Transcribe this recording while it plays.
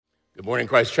Good morning,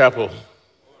 Christ Chapel.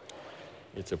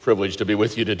 It's a privilege to be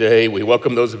with you today. We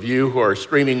welcome those of you who are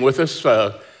streaming with us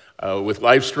with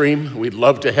live stream. We'd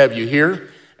love to have you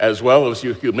here as well as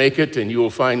you make it, and you will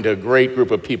find a great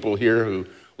group of people here who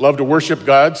love to worship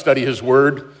God, study His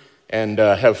Word, and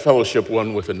have fellowship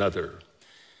one with another.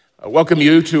 I welcome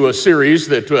you to a series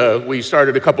that we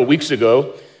started a couple weeks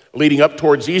ago, leading up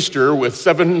towards Easter, with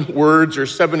 7 words or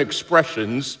 7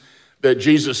 expressions that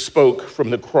Jesus spoke from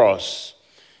the cross.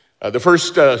 The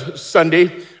first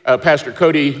Sunday, Pastor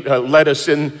Cody led us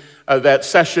in that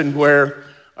session where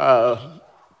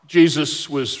Jesus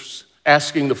was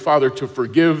asking the Father to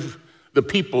forgive the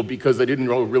people because they didn't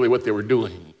know really what they were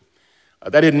doing.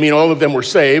 That didn't mean all of them were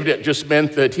saved. It just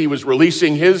meant that he was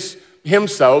releasing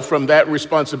himself from that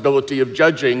responsibility of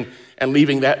judging and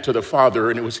leaving that to the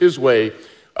Father. And it was his way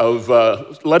of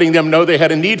letting them know they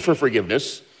had a need for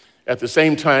forgiveness. At the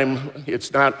same time,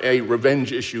 it's not a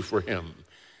revenge issue for him.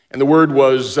 And the word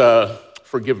was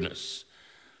forgiveness.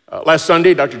 Last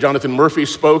Sunday, Dr. Jonathan Murphy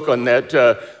spoke on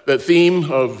that theme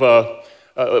of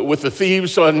with the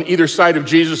thieves on either side of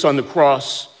Jesus on the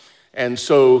cross. And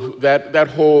so that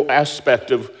whole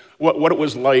aspect of what it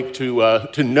was like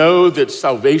to know that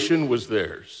salvation was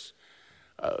theirs.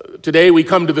 Today we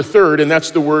come to the third, and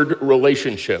that's the word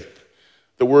relationship.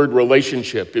 The word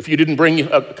relationship. If you didn't bring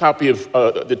a copy of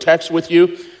the text with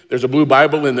you, there's a blue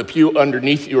Bible in the pew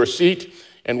underneath your seat.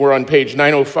 And we're on page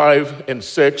 905 and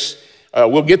 6.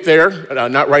 We'll get there,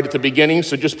 not right at the beginning,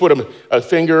 so just put a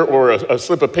finger or a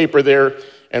slip of paper there,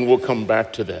 and we'll come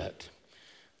back to that.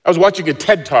 I was watching a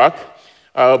TED Talk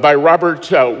by Robert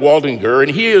Waldinger,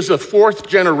 and he is a 4th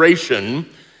generation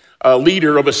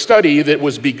leader of a study that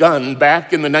was begun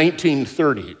back in the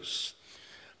 1930s.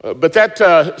 But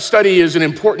that study is an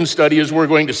important study, as we're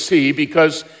going to see,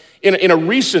 because in a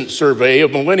recent survey of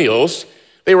millennials,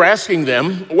 they were asking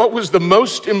them what was the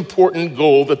most important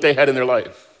goal that they had in their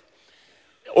life.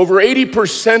 Over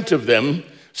 80% of them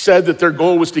said that their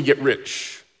goal was to get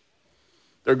rich.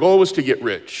 Their goal was to get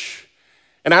rich.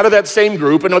 And out of that same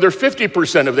group, another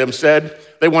 50% of them said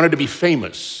they wanted to be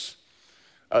famous.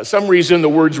 Some reason the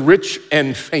words rich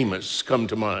and famous come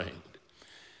to mind.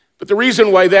 But the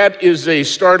reason why that is a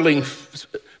startling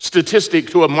statistic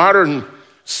to a modern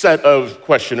set of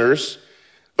questioners,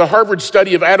 the Harvard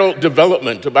study of adult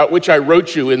development, about which I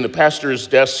wrote you in the pastor's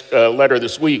desk letter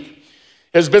this week,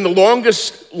 has been the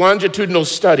longest longitudinal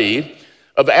study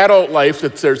of adult life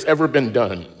that there's ever been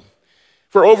done.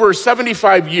 For over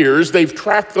 75 years, they've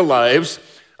tracked the lives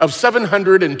of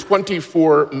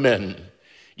 724 men,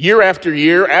 year after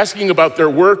year, asking about their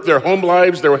work, their home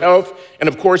lives, their health, and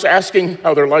of course, asking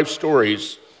how their life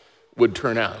stories would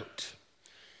turn out.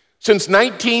 Since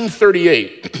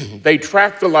 1938, they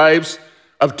tracked the lives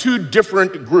of 2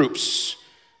 different groups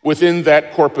within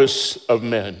that corpus of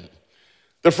men.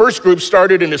 The first group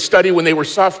started in a study when they were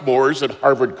sophomores at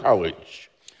Harvard College.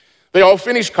 They all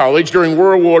finished college during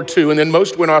World War II, and then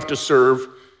most went off to serve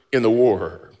in the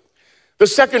war. The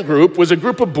second group was a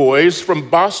group of boys from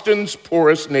Boston's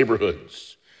poorest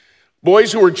neighborhoods.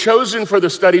 Boys who were chosen for the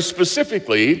study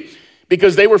specifically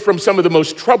because they were from some of the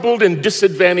most troubled and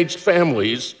disadvantaged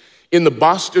families in the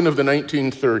Boston of the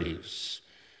 1930s.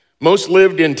 Most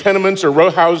lived in tenements or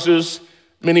row houses,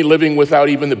 many living without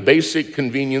even the basic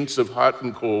convenience of hot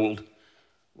and cold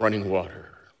running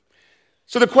water.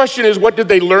 So the question is, what did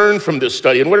they learn from this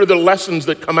study? And what are the lessons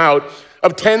that come out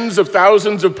of tens of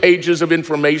thousands of pages of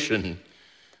information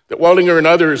that Waldinger and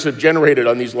others have generated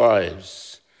on these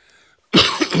lives?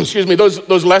 Excuse me,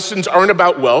 those lessons aren't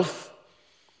about wealth.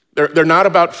 They're not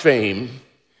about fame.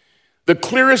 The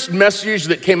clearest message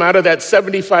that came out of that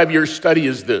 75-year study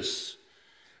is this: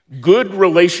 good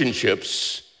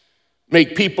relationships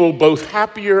make people both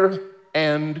happier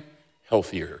and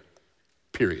healthier,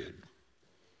 period.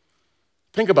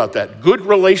 Think about that. Good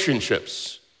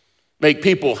relationships make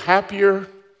people happier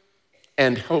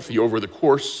and healthier over the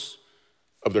course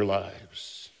of their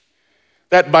lives.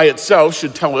 That by itself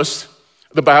should tell us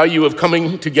the value of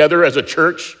coming together as a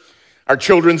church, our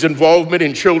children's involvement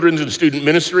in children's and student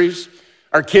ministries,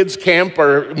 our kids' camp,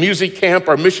 our music camp,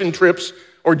 our mission trips,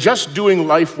 or just doing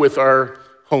life with our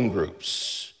home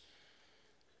groups.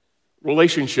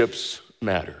 Relationships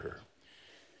matter.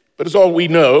 But as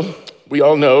we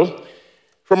all know,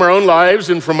 from our own lives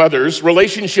and from others,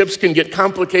 relationships can get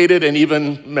complicated and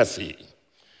even messy.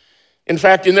 In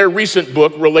fact, in their recent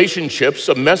book, Relationships,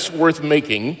 A Mess Worth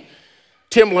Making,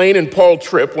 Tim Lane and Paul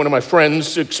Tripp, one of my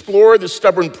friends, explore the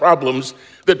stubborn problems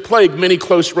that plague many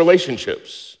close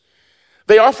relationships.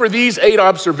 They offer these 8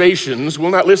 observations,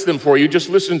 we'll not list them for you, just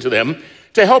listen to them,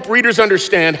 to help readers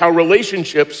understand how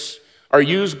relationships are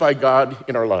used by God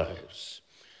in our lives.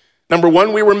 Number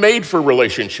one, we were made for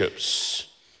relationships.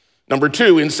 Number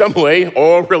two, in some way,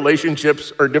 all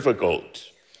relationships are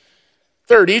difficult.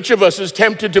 Third, each of us is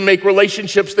tempted to make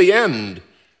relationships the end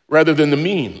rather than the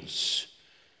means.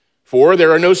 Four,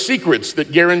 there are no secrets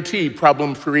that guarantee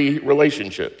problem-free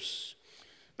relationships.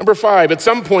 Number five, at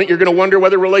some point, you're going to wonder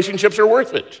whether relationships are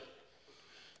worth it.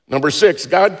 Number six,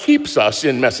 God keeps us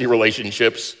in messy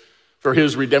relationships for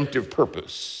his redemptive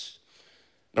purpose.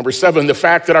 Number seven, the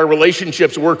fact that our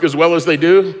relationships work as well as they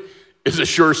do is a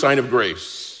sure sign of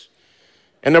grace.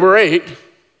 And number eight,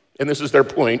 and this is their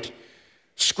point,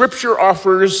 Scripture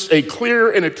offers a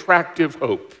clear and attractive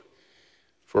hope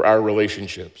for our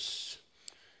relationships.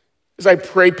 As I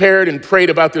prepared and prayed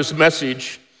about this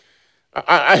message,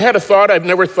 I had a thought I've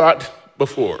never thought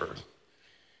before.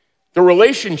 The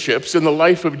relationships in the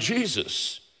life of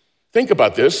Jesus, think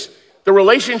about this, the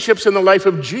relationships in the life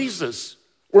of Jesus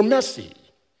were messy.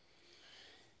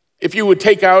 If you would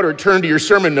take out or turn to your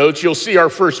sermon notes, you'll see our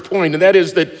first point, and that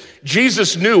is that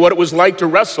Jesus knew what it was like to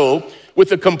wrestle with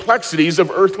the complexities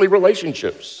of earthly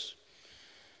relationships.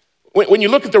 When you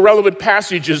look at the relevant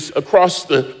passages across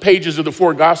the pages of the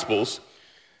four Gospels,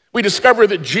 we discover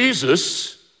that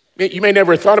Jesus, you may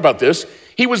never have thought about this,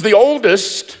 he was the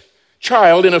oldest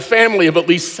child in a family of at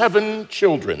least 7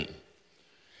 children.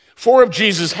 4 of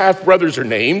Jesus' half-brothers are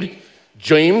named: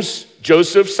 James,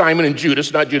 Joseph, Simon, and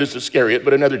Judas, not Judas Iscariot,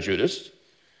 but another Judas.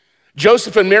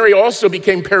 Joseph and Mary also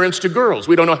became parents to girls.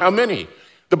 We don't know how many.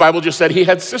 The Bible just said he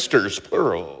had sisters,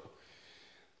 plural.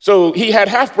 So he had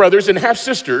half-brothers and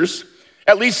half-sisters,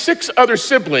 at least 6 other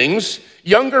siblings,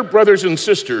 younger brothers and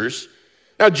sisters.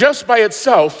 Now, just by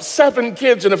itself, 7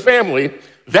 kids in a family,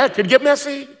 that could get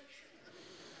messy.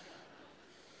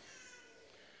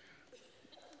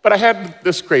 But I had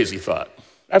this crazy thought.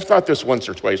 I've thought this once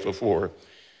or twice before.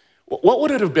 What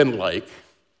would it have been like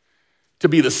to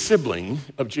be the sibling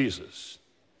of Jesus?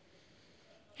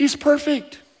 He's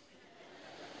perfect.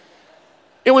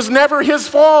 It was never his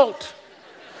fault.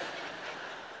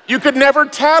 You could never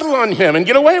tattle on him and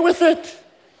get away with it.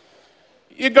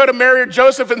 You go to Mary or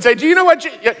Joseph and say, do you know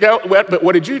what but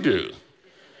what did you do?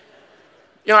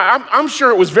 You know, I'm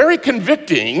sure it was very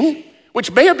convicting,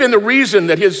 which may have been the reason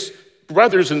that his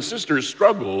brothers and sisters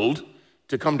struggled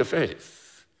to come to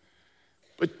faith.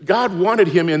 But God wanted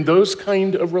him in those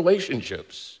kind of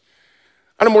relationships.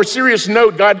 On a more serious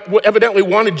note, God evidently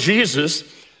wanted Jesus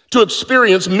to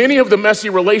experience many of the messy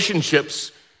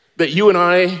relationships that you and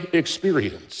I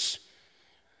experience.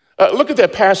 Look at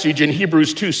that passage in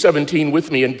Hebrews 2:17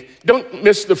 with me, and don't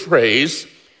miss the phrase,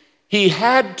 he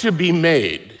had to be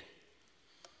made.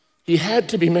 He had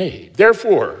to be made.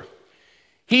 Therefore,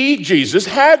 he, Jesus,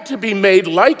 had to be made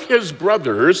like his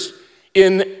brothers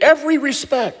in every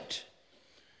respect.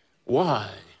 Why?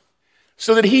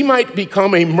 So that he might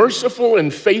become a merciful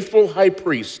and faithful high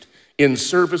priest in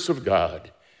service of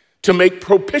God, to make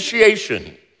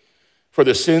propitiation for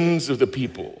the sins of the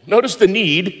people. Notice the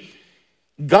need.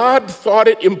 God thought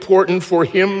it important for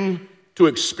him to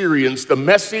experience the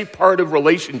messy part of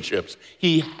relationships.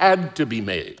 He had to be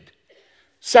made.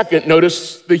 Second,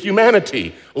 notice the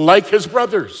humanity, like his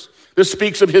brothers. This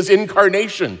speaks of his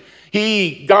incarnation.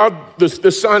 He, God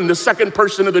the Son, the second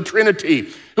person of the Trinity,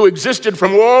 who existed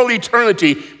from all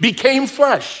eternity, became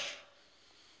flesh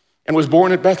and was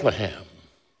born at Bethlehem.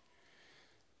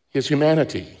 His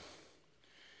humanity.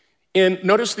 And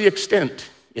notice the extent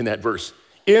in that verse.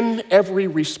 In every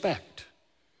respect.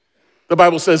 The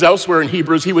Bible says elsewhere in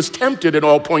Hebrews, he was tempted in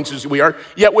all points as we are,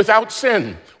 yet without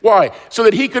sin. Why? So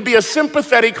that he could be a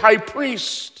sympathetic high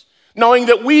priest, knowing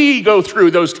that we go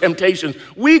through those temptations,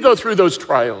 we go through those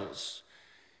trials.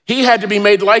 He had to be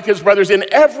made like his brothers in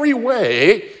every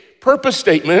way, purpose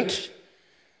statement,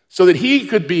 so that he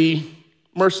could be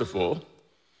merciful,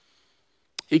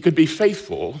 he could be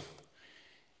faithful,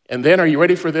 and then, are you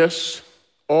ready for this?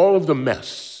 All of the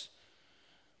mess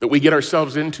that we get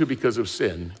ourselves into because of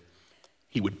sin,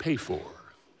 he would pay for.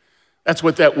 That's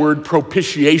what that word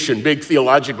propitiation, big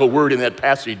theological word in that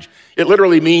passage, it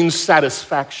literally means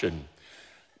satisfaction.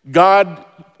 God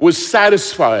was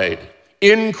satisfied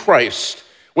in Christ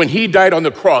when he died on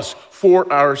the cross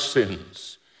for our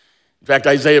sins. In fact,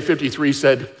 Isaiah 53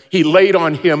 said, he laid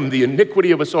on him the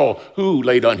iniquity of us all. Who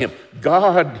laid on him?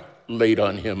 God laid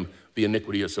on him the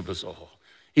iniquity of us all.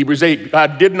 Hebrews 8,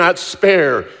 God did not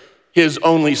spare his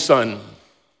only son,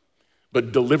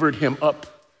 but delivered him up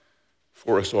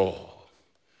for us all.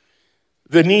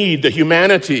 The need, the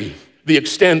humanity, the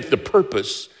extent, the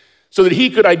purpose, so that he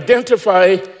could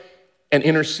identify and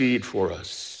intercede for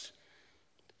us.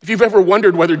 If you've ever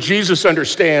wondered whether Jesus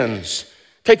understands,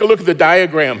 take a look at the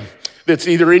diagram that's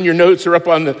either in your notes or up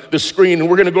on the screen, and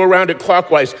we're going to go around it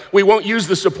clockwise. We won't use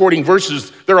the supporting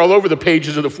verses. They're all over the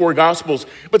pages of the four Gospels.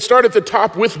 But start at the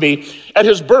top with me at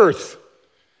his birth.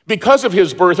 Because of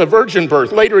his birth, a virgin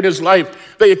birth, later in his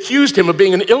life, they accused him of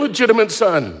being an illegitimate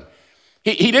son.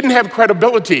 He didn't have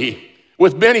credibility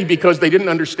with many because they didn't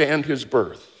understand his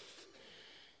birth.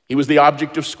 He was the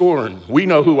object of scorn. We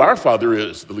know who our Father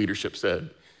is, the leadership said,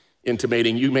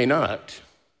 intimating you may not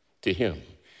to him.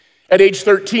 At age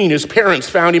 13, his parents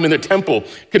found him in the temple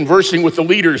conversing with the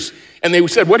leaders, and they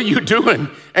said, "What are you doing?"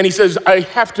 And he says, "I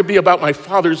have to be about my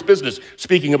Father's business,"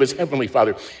 speaking of his heavenly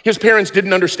Father. His parents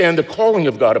didn't understand the calling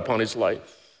of God upon his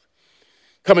life.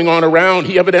 Coming on around,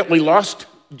 he evidently lost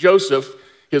Joseph,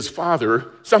 his father,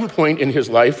 some point in his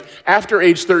life after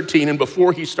age 13 and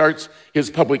before he starts his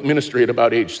public ministry at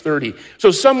about age 30. So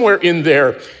somewhere in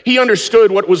there, he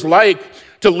understood what it was like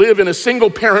to live in a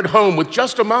single-parent home with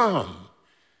just a mom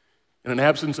in an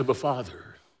absence of a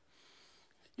father.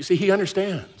 You see, he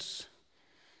understands.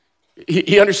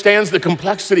 He understands the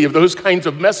complexity of those kinds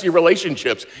of messy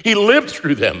relationships. He lived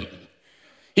through them.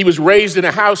 He was raised in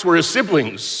a house where his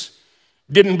siblings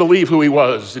didn't believe who he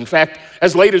was. In fact,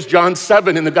 as late as John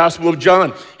 7 in the Gospel of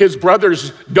John, his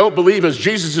brothers don't believe as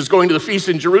Jesus is going to the feast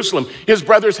in Jerusalem. His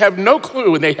brothers have no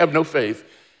clue and they have no faith.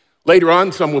 Later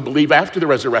on, some will believe after the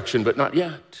resurrection, but not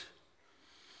yet.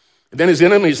 And then his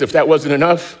enemies, if that wasn't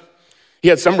enough, he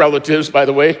had some relatives, by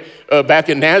the way, back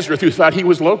in Nazareth who thought he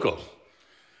was loco.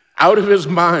 Out of his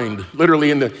mind, literally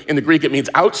in the Greek, it means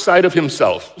outside of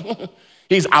himself.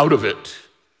 He's out of it.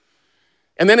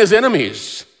 And then his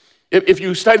enemies. If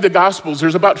you study the Gospels,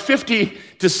 there's about 50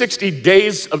 to 60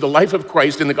 days of the life of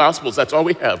Christ in the Gospels. That's all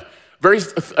we have.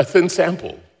 A thin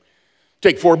sample.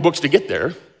 Take 4 books to get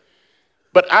there.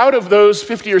 But out of those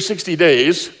 50 or 60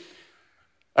 days,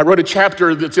 I wrote a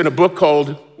chapter that's in a book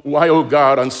called Why, O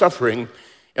God, on suffering.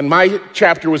 And my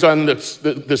chapter was on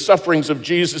the sufferings of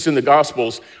Jesus in the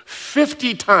Gospels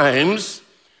 50 times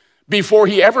before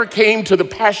he ever came to the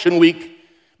Passion Week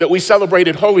that we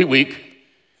celebrated Holy Week.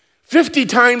 50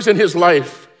 times in his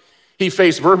life, he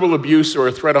faced verbal abuse or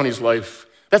a threat on his life.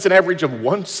 That's an average of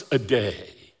once a day.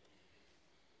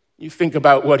 You think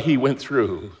about what he went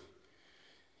through.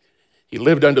 He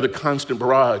lived under the constant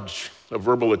barrage of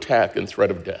verbal attack and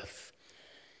threat of death.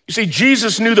 You see,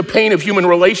 Jesus knew the pain of human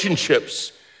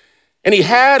relationships, and he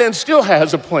had and still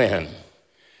has a plan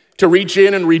to reach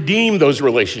in and redeem those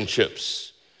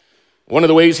relationships. One of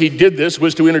the ways he did this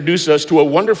was to introduce us to a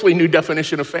wonderfully new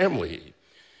definition of family.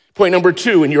 Point number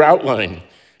 2 in your outline,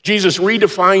 Jesus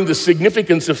redefined the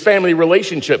significance of family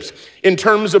relationships in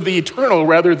terms of the eternal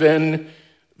rather than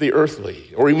the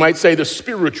earthly, or we might say the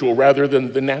spiritual rather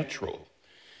than the natural.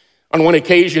 On one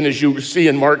occasion, as you see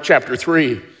in Mark chapter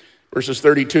 3, verses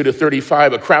 32 to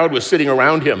 35, a crowd was sitting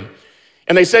around him,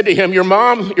 and they said to him, your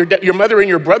mother and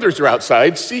your brothers are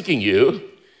outside seeking you.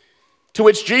 To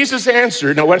which Jesus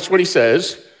answered, now watch what he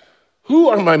says, who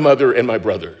are my mother and my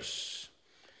brothers?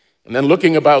 And then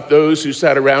looking about those who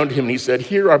sat around him, he said,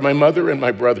 here are my mother and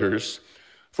my brothers,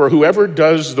 for whoever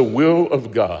does the will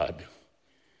of God,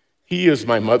 he is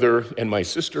my mother and my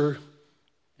sister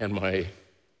and my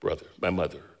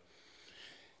mother.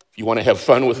 If you want to have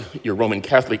fun with your Roman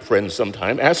Catholic friends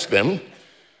sometime, ask them,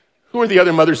 who are the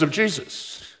other mothers of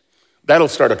Jesus? That'll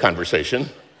start a conversation.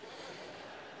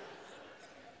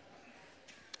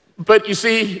 But you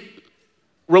see,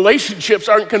 relationships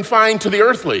aren't confined to the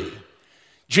earthly.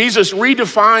 Jesus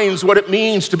redefines what it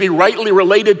means to be rightly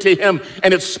related to him,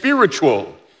 and it's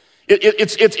spiritual.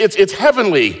 It's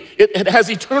heavenly. It has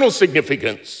eternal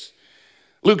significance.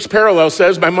 Luke's parallel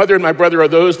says, my mother and my brother are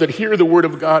those that hear the word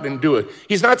of God and do it.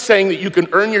 He's not saying that you can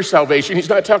earn your salvation. He's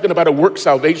not talking about a work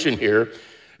salvation here.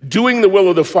 Doing the will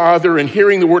of the Father and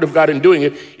hearing the word of God and doing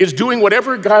it is doing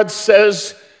whatever God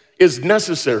says is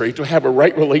necessary to have a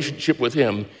right relationship with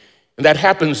him. And that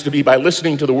happens to be by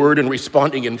listening to the word and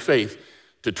responding in faith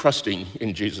to trusting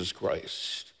in Jesus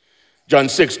Christ. John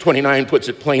 6:29 puts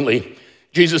it plainly.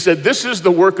 Jesus said, this is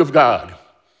the work of God. In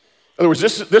other words,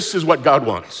 this is what God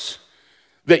wants.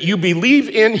 That you believe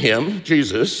in him,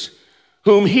 Jesus,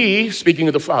 whom he, speaking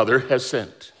of the Father, has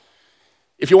sent.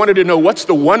 If you wanted to know what's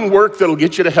the one work that'll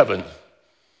get you to heaven,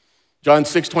 John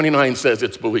 6:29 says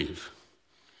it's believe.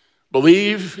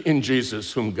 Believe in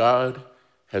Jesus, whom God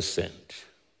has sent.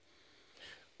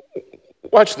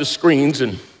 Watch the screens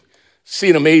and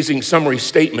see an amazing summary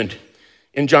statement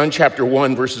in John chapter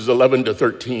 1, verses 11 to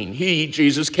 13. He,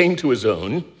 Jesus, came to his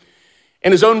own,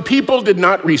 and his own people did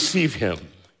not receive him.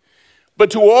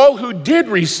 But to all who did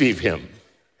receive him,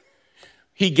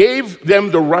 he gave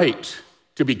them the right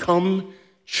to become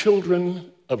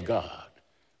children of God.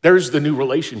 There's the new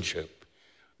relationship.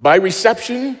 by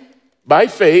reception, by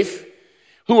faith,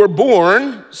 who are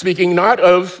born, speaking not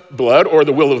of blood or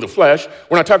the will of the flesh.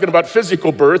 We're not talking about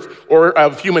physical birth or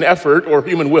of human effort or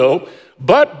human will,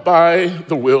 but by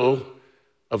the will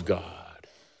of God.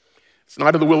 It's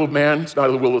not of the will of man. It's not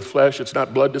of the will of the flesh. It's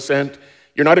not blood descent.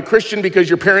 You're not a Christian because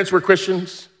your parents were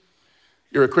Christians.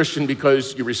 You're a Christian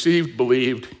because you received,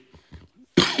 believed,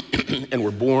 and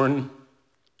were born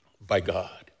by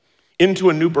God into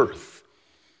a new birth,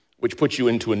 which puts you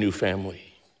into a new family.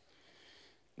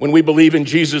 When we believe in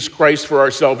Jesus Christ for our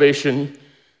salvation,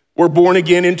 we're born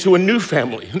again into a new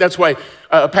family. And that's why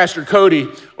Pastor Cody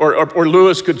or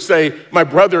Lewis could say, my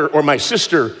brother or my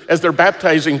sister, as they're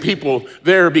baptizing people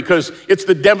there, because it's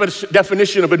the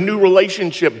definition of a new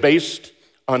relationship based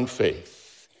on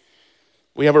faith.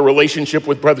 We have a relationship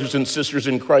with brothers and sisters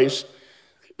in Christ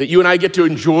that you and I get to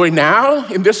enjoy now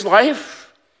in this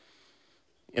life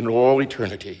and all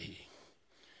eternity.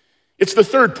 It's the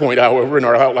third point, however, in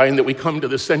our outline that we come to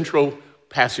the central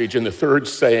passage in the third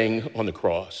saying on the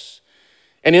cross.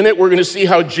 And in it, we're going to see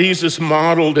how Jesus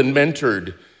modeled and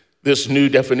mentored this new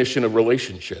definition of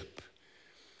relationship.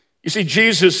 You see,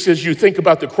 Jesus, as you think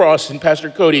about the cross, and Pastor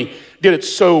Cody did it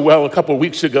so well a couple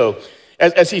weeks ago,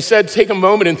 as he said, take a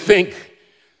moment and think.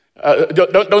 Don't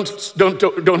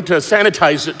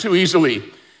sanitize it too easily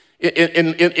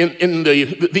in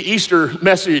the Easter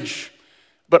message,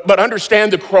 but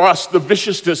understand the cross, the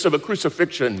viciousness of a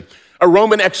crucifixion, a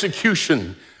Roman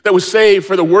execution that was saved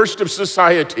for the worst of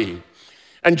society.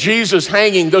 And Jesus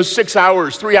hanging those 6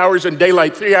 hours, 3 hours in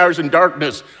daylight, 3 hours in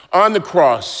darkness on the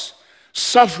cross,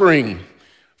 suffering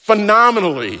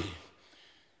phenomenally,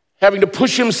 having to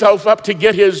push himself up to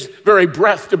get his very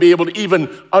breath to be able to even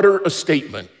utter a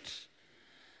statement.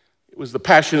 It was the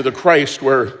Passion of the Christ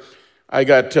where I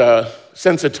got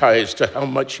sensitized to how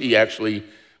much he actually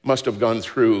must have gone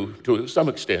through to some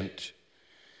extent.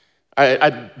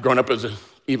 I'd grown up as an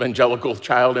evangelical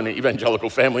child in an evangelical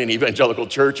family, an evangelical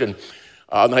church, and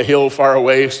on the hill far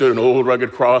away stood an old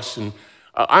rugged cross, and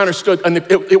I understood, and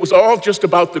it was all just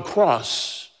about the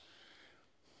cross.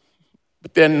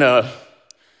 But then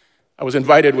I was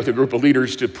invited with a group of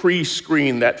leaders to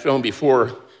pre-screen that film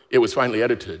before it was finally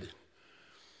edited.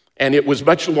 And it was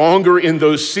much longer in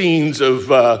those scenes of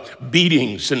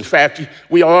beatings. In fact,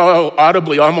 we all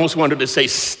audibly almost wanted to say,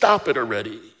 stop it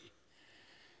already,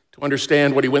 to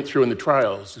understand what he went through in the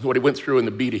trials and what he went through in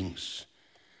the beatings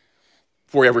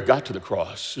before he ever got to the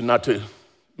cross, and not to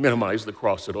minimize the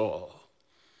cross at all.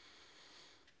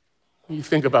 You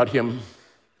think about him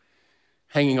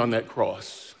hanging on that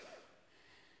cross,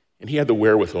 and he had the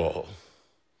wherewithal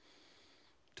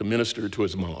to minister to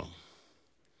his mom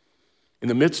in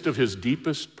the midst of his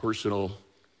deepest personal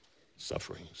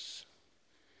sufferings.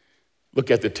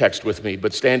 Look at the text with me.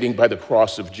 But standing by the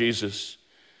cross of Jesus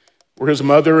were his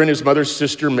mother and his mother's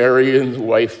sister Mary, and the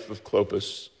wife of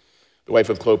Clopas,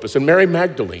 and Mary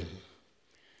Magdalene.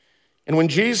 And when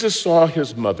Jesus saw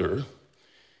his mother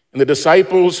and the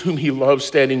disciples whom he loved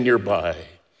standing nearby,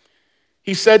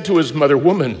 he said to his mother,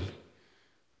 "Woman,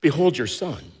 behold your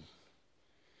son."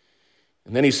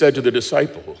 And then he said to the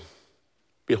disciple,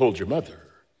 "Behold your mother."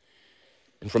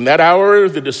 And from that hour,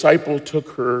 the disciple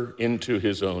took her into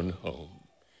his own home.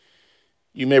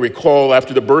 You may recall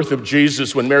after the birth of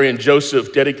Jesus, when Mary and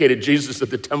Joseph dedicated Jesus at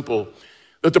the temple,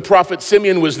 that the prophet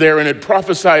Simeon was there and had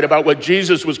prophesied about what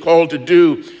Jesus was called to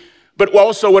do, but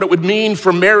also what it would mean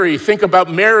for Mary. Think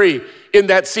about Mary in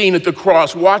that scene at the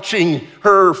cross, watching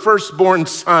her firstborn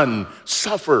son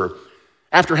suffer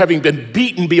after having been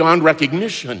beaten beyond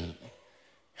recognition,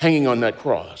 hanging on that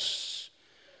cross.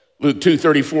 Luke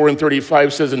 2:34 and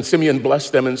 35 says, "And Simeon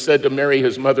blessed them and said to Mary,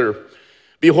 his mother,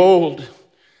 Behold,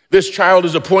 this child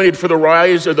is appointed for the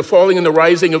rise or the falling and the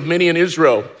rising of many in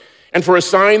Israel, and for a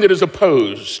sign that is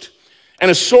opposed. And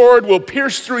a sword will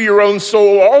pierce through your own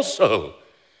soul also,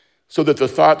 so that the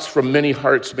thoughts from many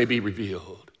hearts may be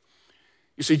revealed."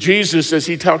 You see, Jesus, as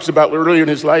he talks about earlier in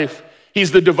his life,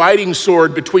 he's the dividing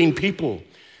sword between people.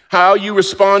 How you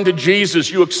respond to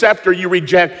Jesus, you accept or you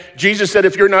reject. Jesus said,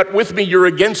 if you're not with me, you're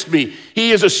against me.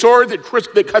 He is a sword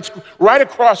that cuts right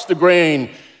across the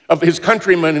grain of his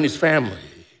countrymen and his family.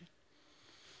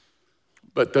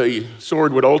 But the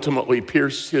sword would ultimately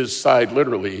pierce his side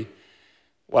literally,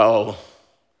 while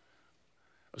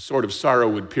a sword of sorrow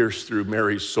would pierce through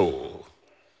Mary's soul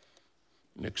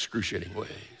in excruciating ways.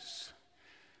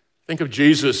 Think of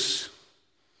Jesus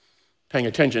paying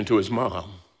attention to his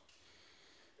mom.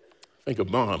 Think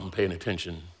of mom paying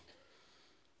attention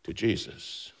to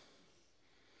Jesus.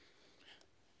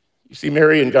 You see,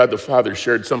 Mary and God the Father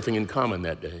shared something in common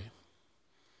that day.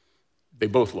 They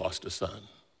both lost a son.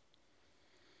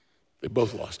 They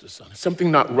both lost a son.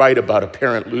 Something not right about a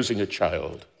parent losing a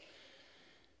child.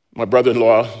 My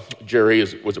brother-in-law, Jerry,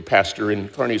 was a pastor in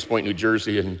Carneys Point, New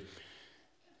Jersey, and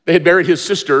they had buried his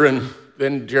sister, and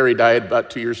then Jerry died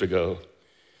about 2 years ago.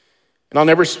 And I'll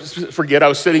never forget, I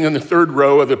was sitting in the third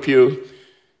row of the pew.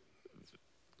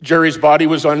 Jerry's body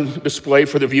was on display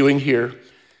for the viewing here.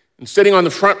 And sitting on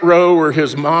the front row were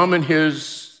his mom and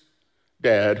his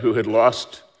dad, who had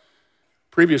lost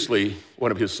previously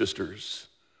one of his sisters.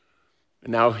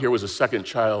 And now here was a second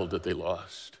child that they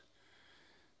lost.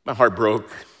 My heart broke.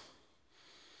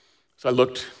 So I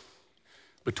looked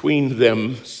between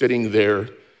them, sitting there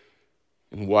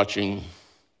and watching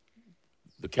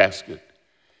the casket,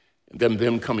 and then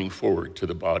them coming forward to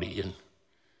the body and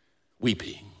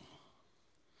weeping.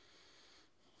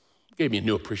 It gave me a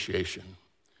new appreciation.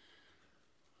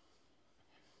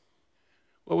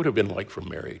 What would it have been like for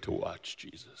Mary to watch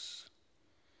Jesus?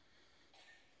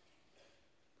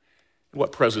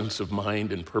 What presence of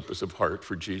mind and purpose of heart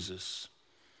for Jesus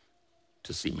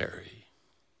to see Mary?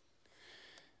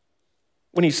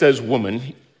 When he says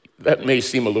woman, that may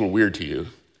seem a little weird to you.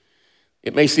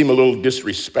 It may seem a little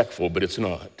disrespectful, but it's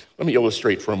not. Let me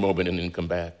illustrate for a moment and then come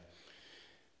back.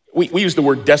 We use the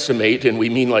word decimate, and we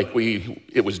mean like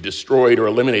it was destroyed or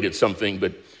eliminated something,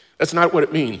 but that's not what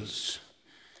it means.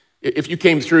 If you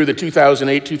came through the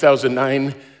 2008,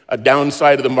 2009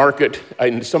 downside of the market,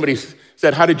 and somebody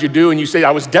said, how did you do? And you say,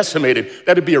 I was decimated,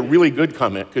 that'd be a really good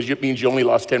comment, because it means you only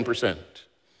lost 10%.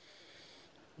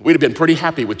 We'd have been pretty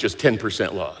happy with just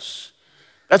 10% loss.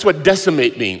 That's what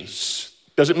decimate means.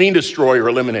 Doesn't mean destroy or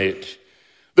eliminate.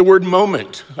 The word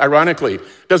moment, ironically,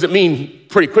 doesn't mean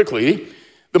pretty quickly.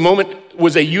 The moment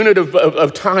was a unit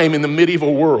of time in the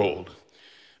medieval world.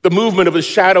 The movement of a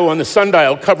shadow on the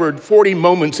sundial covered 40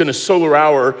 moments in a solar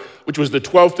hour, which was the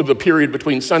 12th of the period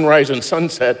between sunrise and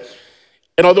sunset.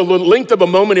 And although the length of a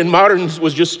moment in moderns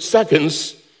was just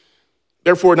seconds,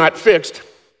 therefore not fixed,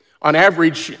 on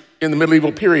average in the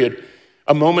medieval period,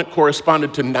 a moment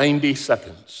corresponded to 90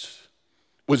 seconds,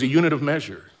 was a unit of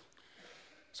measure.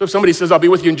 So if somebody says, I'll be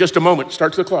with you in just a moment,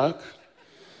 starts the clock.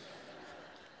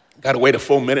 Got to wait a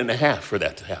full minute and a half for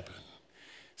that to happen.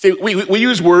 See, we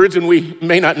use words and we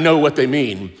may not know what they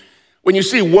mean. When you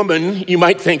see woman, you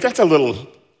might think that's a little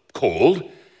cold.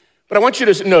 But I want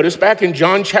you to notice back in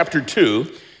John chapter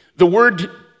 2, the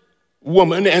word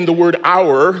woman and the word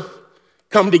hour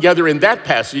come together in that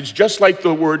passage, just like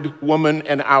the word woman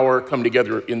and hour come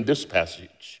together in this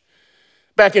passage.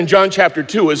 Back in John chapter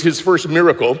 2 was his first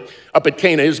miracle up at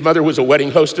Cana. His mother was a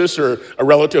wedding hostess or a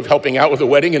relative helping out with a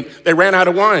wedding, and they ran out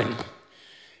of wine.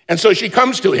 And so she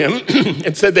comes to him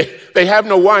and said, they have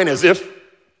no wine, as if,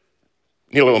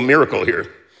 need a little miracle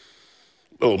here,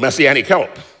 a little messianic help.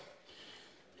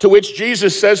 To which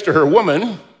Jesus says to her,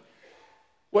 woman,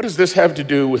 what does this have to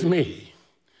do with me?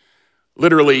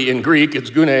 Literally in Greek, it's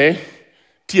gune,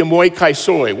 tiamoi kai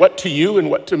soi, what to you and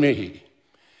what to me.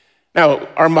 Now,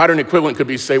 our modern equivalent could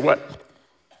be, say what?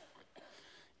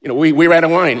 You know, we ran out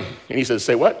of wine, and he says,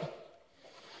 say what?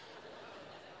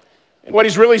 And what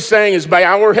he's really saying is, my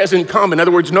hour hasn't come. In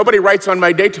other words, nobody writes on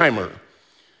my day timer.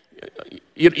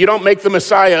 You don't make the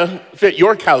Messiah fit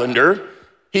your calendar,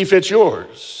 he fits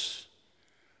yours.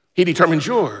 He determines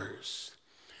yours.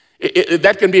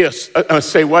 That can be a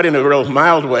say what in a real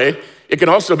mild way. It can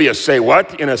also be a say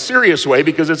what in a serious way,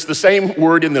 because it's the same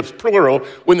word in the plural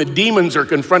when the demons are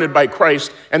confronted by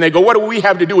Christ and they go, what do we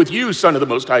have to do with you, Son of the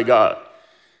Most High God?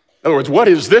 In other words, what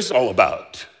is this all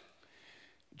about?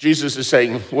 Jesus is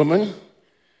saying, woman,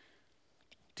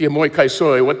 tiamoi kai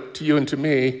soi, what to you and to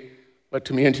me, what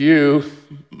to me and to you,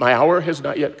 my hour has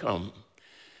not yet come.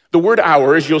 The word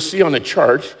hour, as you'll see on the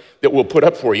chart that we'll put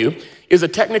up for you, is a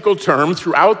technical term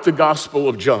throughout the Gospel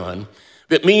of John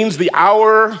that means the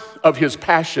hour of his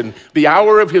passion, the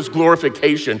hour of his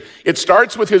glorification. It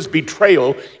starts with his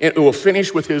betrayal and it will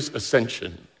finish with his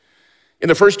ascension. In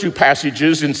the first two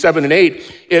passages, in 7 and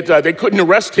 8, they couldn't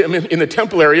arrest him in the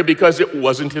temple area because it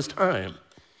wasn't his time.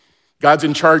 God's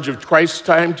in charge of Christ's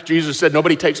time. Jesus said,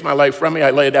 nobody takes my life from me.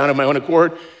 I lay it down on my own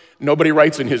accord. Nobody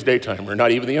writes in his daytime, or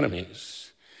not even the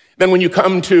enemies. Then when you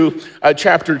come to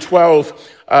chapter 12,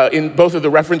 in both of the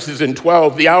references in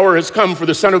 12, the hour has come for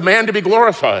the Son of Man to be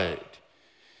glorified.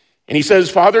 And he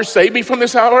says, Father, save me from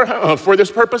this hour. For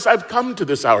this purpose, I've come to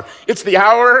this hour. It's the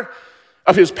hour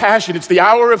of his passion. It's the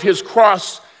hour of his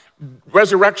cross,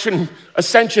 resurrection,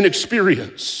 ascension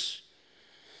experience.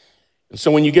 And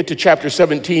so when you get to chapter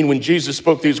 17, when Jesus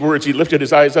spoke these words, he lifted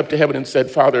his eyes up to heaven and said,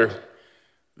 Father,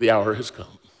 the hour has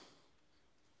come.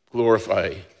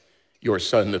 Glorify your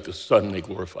Son, that the Son may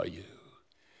glorify you.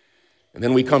 And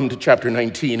then we come to chapter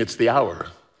 19. It's the hour.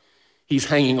 He's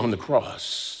hanging on the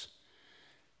cross.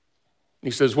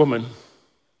 he says, woman,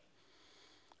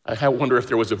 I wonder if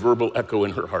there was a verbal echo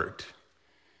in her heart.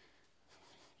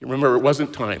 You remember, it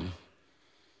wasn't time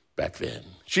back then.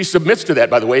 She submits to that,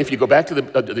 by the way, if you go back to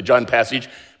the John passage,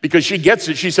 because she gets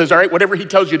it. She says, all right, whatever he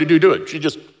tells you to do, do it. She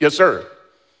just, yes, sir.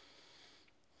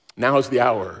 Now is the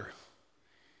hour.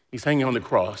 He's hanging on the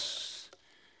cross,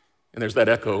 and there's that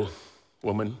echo,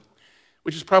 woman,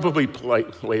 which is probably a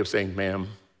polite way of saying, ma'am,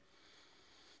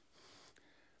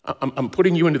 I'm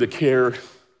putting you into the care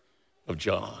of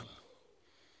John.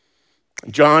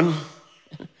 John,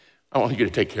 I want you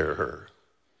to take care of her.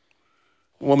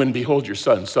 Woman, behold your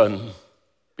son. Son,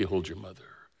 behold your mother.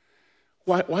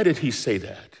 Why did he say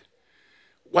that?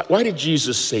 Why did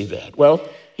Jesus say that? Well,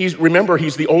 remember,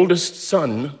 he's the oldest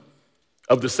son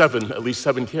of the seven, at least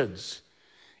 7 kids.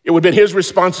 It would have been his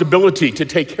responsibility to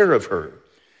take care of her.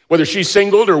 Whether she's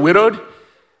singled or widowed,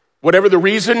 whatever the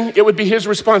reason, it would be his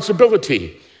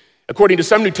responsibility. According to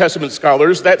some New Testament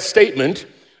scholars, that statement,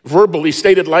 verbally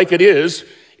stated like it is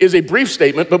a brief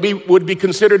statement, but would be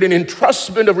considered an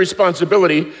entrustment of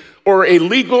responsibility or a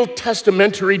legal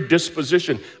testamentary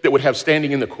disposition that would have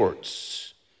standing in the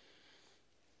courts.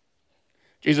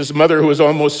 Jesus' mother, who was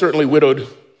almost certainly widowed,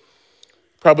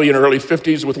 probably in her early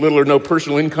 50s with little or no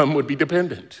personal income, would be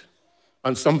dependent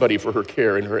on somebody for her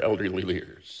care in her elderly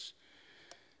years.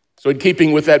 So in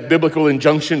keeping with that biblical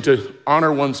injunction to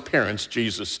honor one's parents,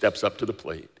 Jesus steps up to the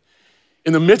plate.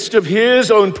 In the midst of his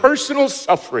own personal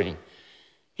suffering,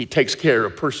 he takes care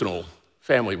of personal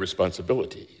family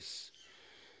responsibilities.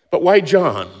 But why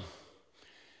John?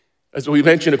 As we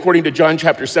mentioned, according to John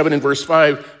chapter 7 and verse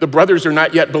 5, the brothers are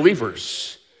not yet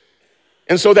believers.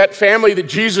 And so that family that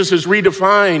Jesus has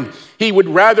redefined, he would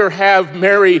rather have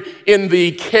Mary in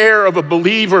the care of a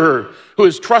believer who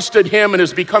has trusted him and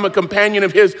has become a companion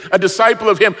of his, a disciple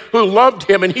of him who loved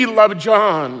him and he loved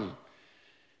John.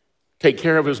 Take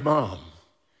care of his mom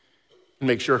and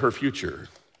make sure her future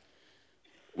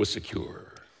was secure.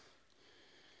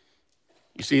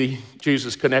 You see,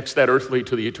 Jesus connects that earthly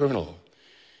to the eternal.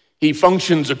 He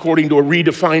functions according to a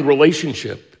redefined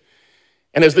relationship.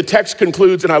 And as the text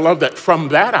concludes, and I love that, from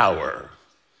that hour,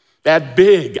 that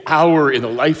big hour in the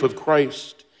life of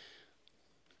Christ,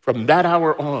 from that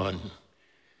hour on,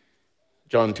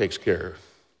 John takes care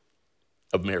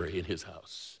of Mary in his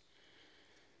house.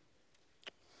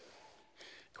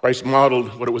 Christ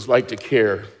modeled what it was like to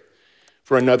care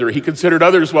for another. He considered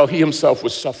others while he himself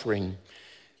was suffering.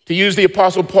 To use the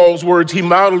Apostle Paul's words, he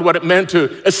modeled what it meant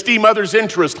to esteem others'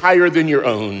 interest higher than your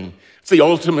own. It's the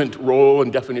ultimate role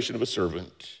and definition of a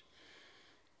servant.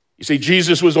 You see,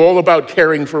 Jesus was all about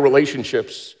caring for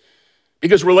relationships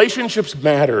because relationships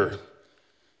matter,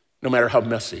 no matter how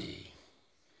messy.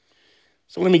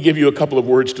 So let me give you a couple of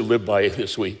words to live by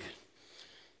this week.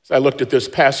 As I looked at this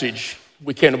passage,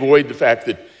 we can't avoid the fact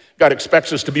that God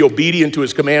expects us to be obedient to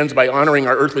his commands by honoring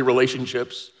our earthly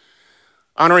relationships.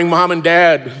 Honoring mom and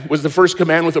dad was the first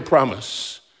command with a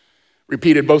promise,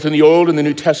 repeated both in the Old and the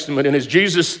New Testament. And as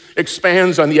Jesus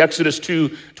expands on the Exodus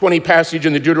 2:20 passage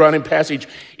and the Deuteronomy passage,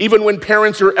 even when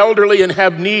parents are elderly and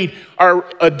have need, our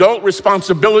adult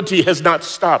responsibility has not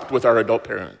stopped with our adult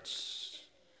parents.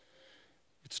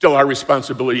 It's still our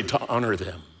responsibility to honor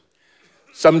them.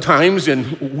 Sometimes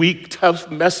in weak, tough,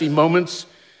 messy moments,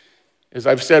 as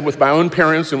I've said with my own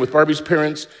parents and with Barbie's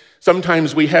parents,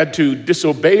 sometimes we had to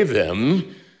disobey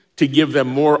them to give them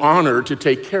more honor, to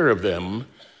take care of them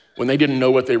when they didn't know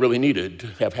what they really needed to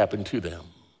have happen to them.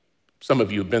 Some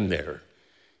of you have been there.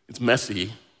 It's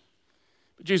messy,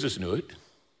 but Jesus knew it.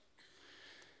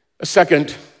 A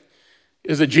second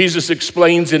is that Jesus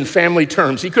explains in family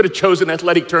terms. He could have chosen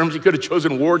athletic terms. He could have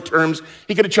chosen war terms.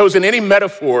 He could have chosen any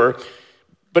metaphor,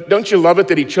 but don't you love it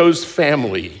that he chose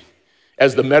family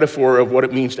as the metaphor of what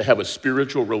it means to have a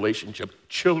spiritual relationship,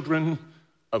 children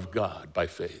of God by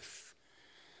faith.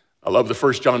 I love the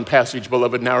 1 John passage,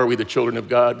 beloved, now are we the children of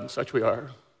God, and such we are.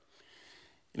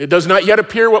 And it does not yet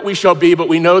appear what we shall be, but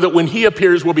we know that when he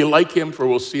appears, we'll be like him, for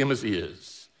we'll see him as he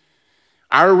is.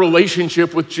 Our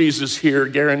relationship with Jesus here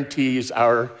guarantees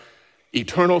our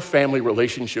eternal family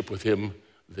relationship with him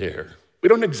there. We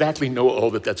don't exactly know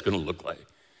all that that's going to look like.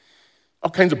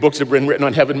 All kinds of books have been written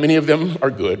on heaven. Many of them are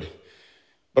good,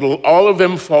 but all of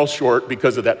them fall short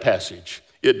because of that passage.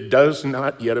 It does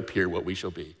not yet appear what we shall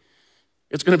be.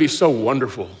 It's going to be so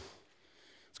wonderful.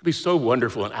 It's going to be so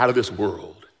wonderful and out of this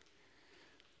world.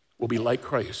 We'll be like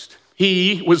Christ.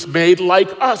 He was made like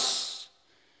us.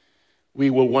 We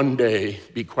will one day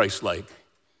be Christ-like,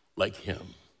 like him.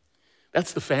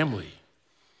 That's the family.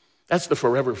 That's the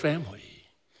forever family.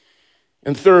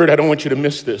 And third, I don't want you to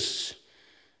miss this.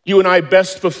 You and I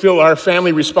best fulfill our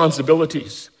family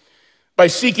responsibilities by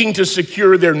seeking to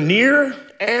secure their near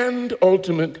and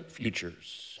ultimate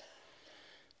futures.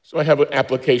 So I have an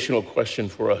applicational question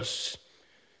for us.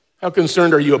 How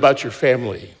concerned are you about your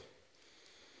family?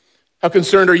 How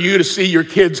concerned are you to see your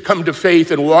kids come to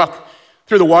faith and walk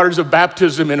through the waters of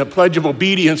baptism in a pledge of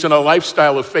obedience and a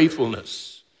lifestyle of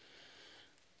faithfulness?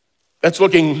 That's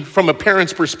looking from a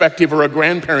parent's perspective or a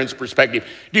grandparent's perspective.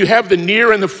 Do you have the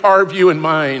near and the far view in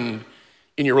mind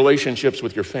in your relationships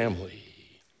with your family?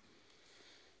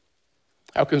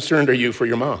 How concerned are you for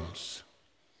your moms?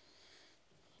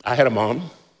 I had a mom.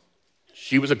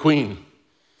 She was a queen.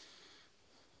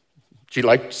 She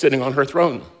liked sitting on her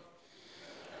throne.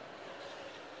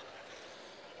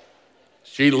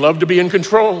 She loved to be in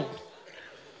control.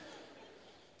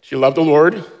 She loved the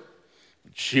Lord.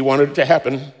 She wanted it to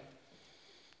happen.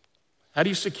 How do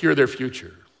you secure their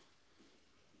future,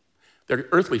 their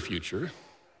earthly future,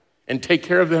 and take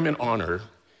care of them in honor?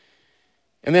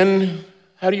 And then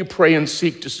how do you pray and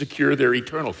seek to secure their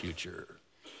eternal future?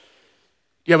 Do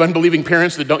you have unbelieving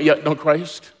parents that don't yet know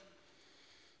Christ?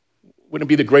 Wouldn't it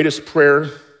be the greatest prayer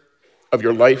of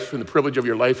your life and the privilege of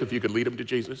your life if you could lead them to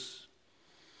Jesus?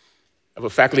 I have a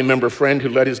faculty member friend who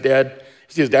led his dad.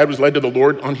 His dad was led to the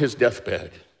Lord on his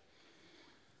deathbed,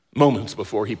 moments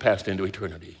before he passed into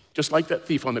eternity, just like that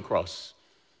thief on the cross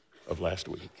of last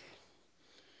week.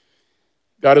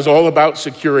 God is all about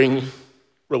securing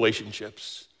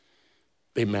relationships.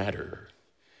 They matter.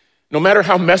 No matter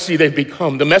how messy they've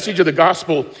become, the message of the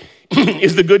gospel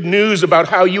is the good news about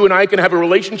how you and I can have a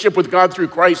relationship with God through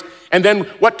Christ, and then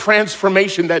what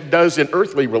transformation that does in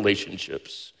earthly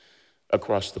relationships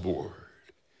across the board.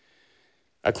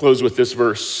 I close with this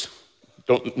verse.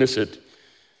 Don't miss it.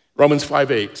 Romans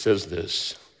 5:8 says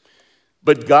this,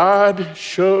 "But God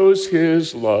shows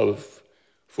his love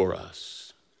for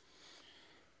us,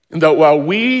 and that while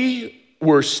we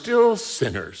were still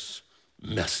sinners,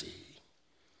 messy,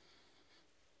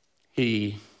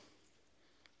 he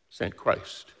sent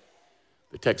Christ."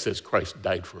 The text says Christ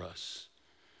died for us.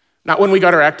 Not when we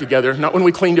got our act together, not when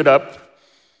we cleaned it up,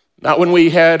 not when we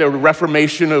had a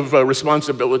reformation of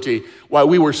responsibility. While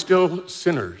we were still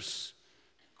sinners,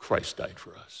 Christ died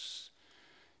for us.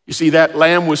 You see, that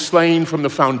lamb was slain from the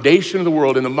foundation of the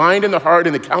world, in the mind and the heart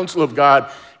and the counsel of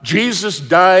God. Jesus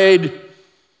died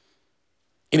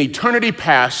in eternity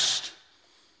past,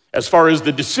 as far as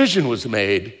the decision was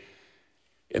made,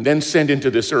 and then sent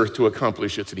into this earth to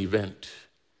accomplish its event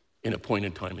in a point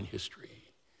in time in history.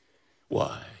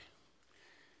 Why?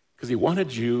 Because he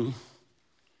wanted you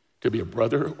to be a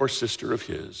brother or sister of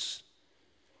his,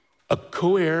 a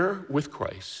co-heir with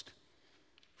Christ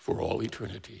for all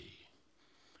eternity.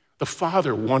 The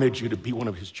Father wanted you to be one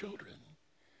of his children.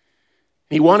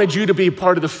 He wanted you to be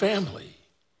part of the family.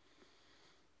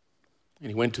 And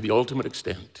he went to the ultimate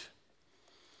extent.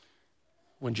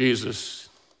 When Jesus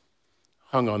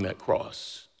hung on that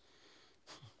cross,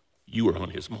 you were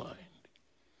on his mind.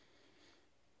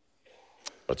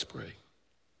 Let's pray.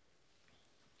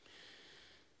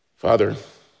 Father,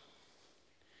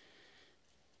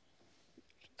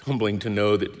 humbling to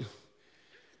know that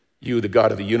you, the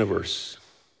God of the universe,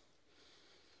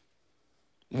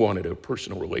 wanted a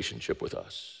personal relationship with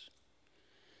us.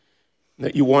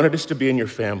 That you wanted us to be in your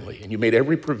family, and you made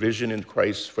every provision in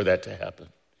Christ for that to happen.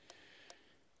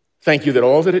 Thank you that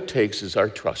all that it takes is our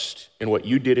trust in what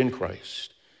you did in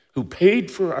Christ, who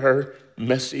paid for our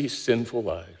messy, sinful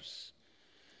lives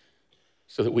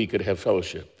so that we could have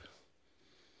fellowship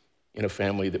in a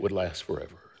family that would last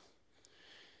forever.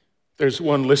 There's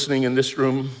one listening in this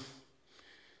room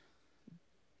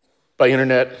by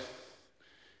internet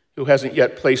who hasn't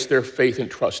yet placed their faith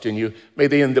and trust in you. May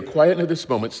they, in the quietness of this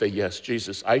moment, say, "Yes,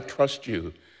 Jesus, I trust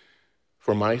you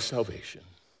for my salvation.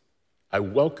 I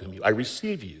welcome you. I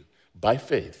receive you by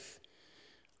faith.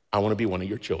 I want to be one of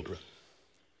your children."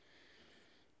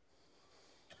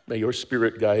 May your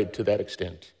Spirit guide to that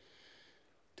extent,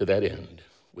 to that end,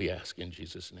 we ask in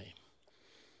Jesus' name.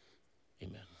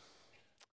 Amen.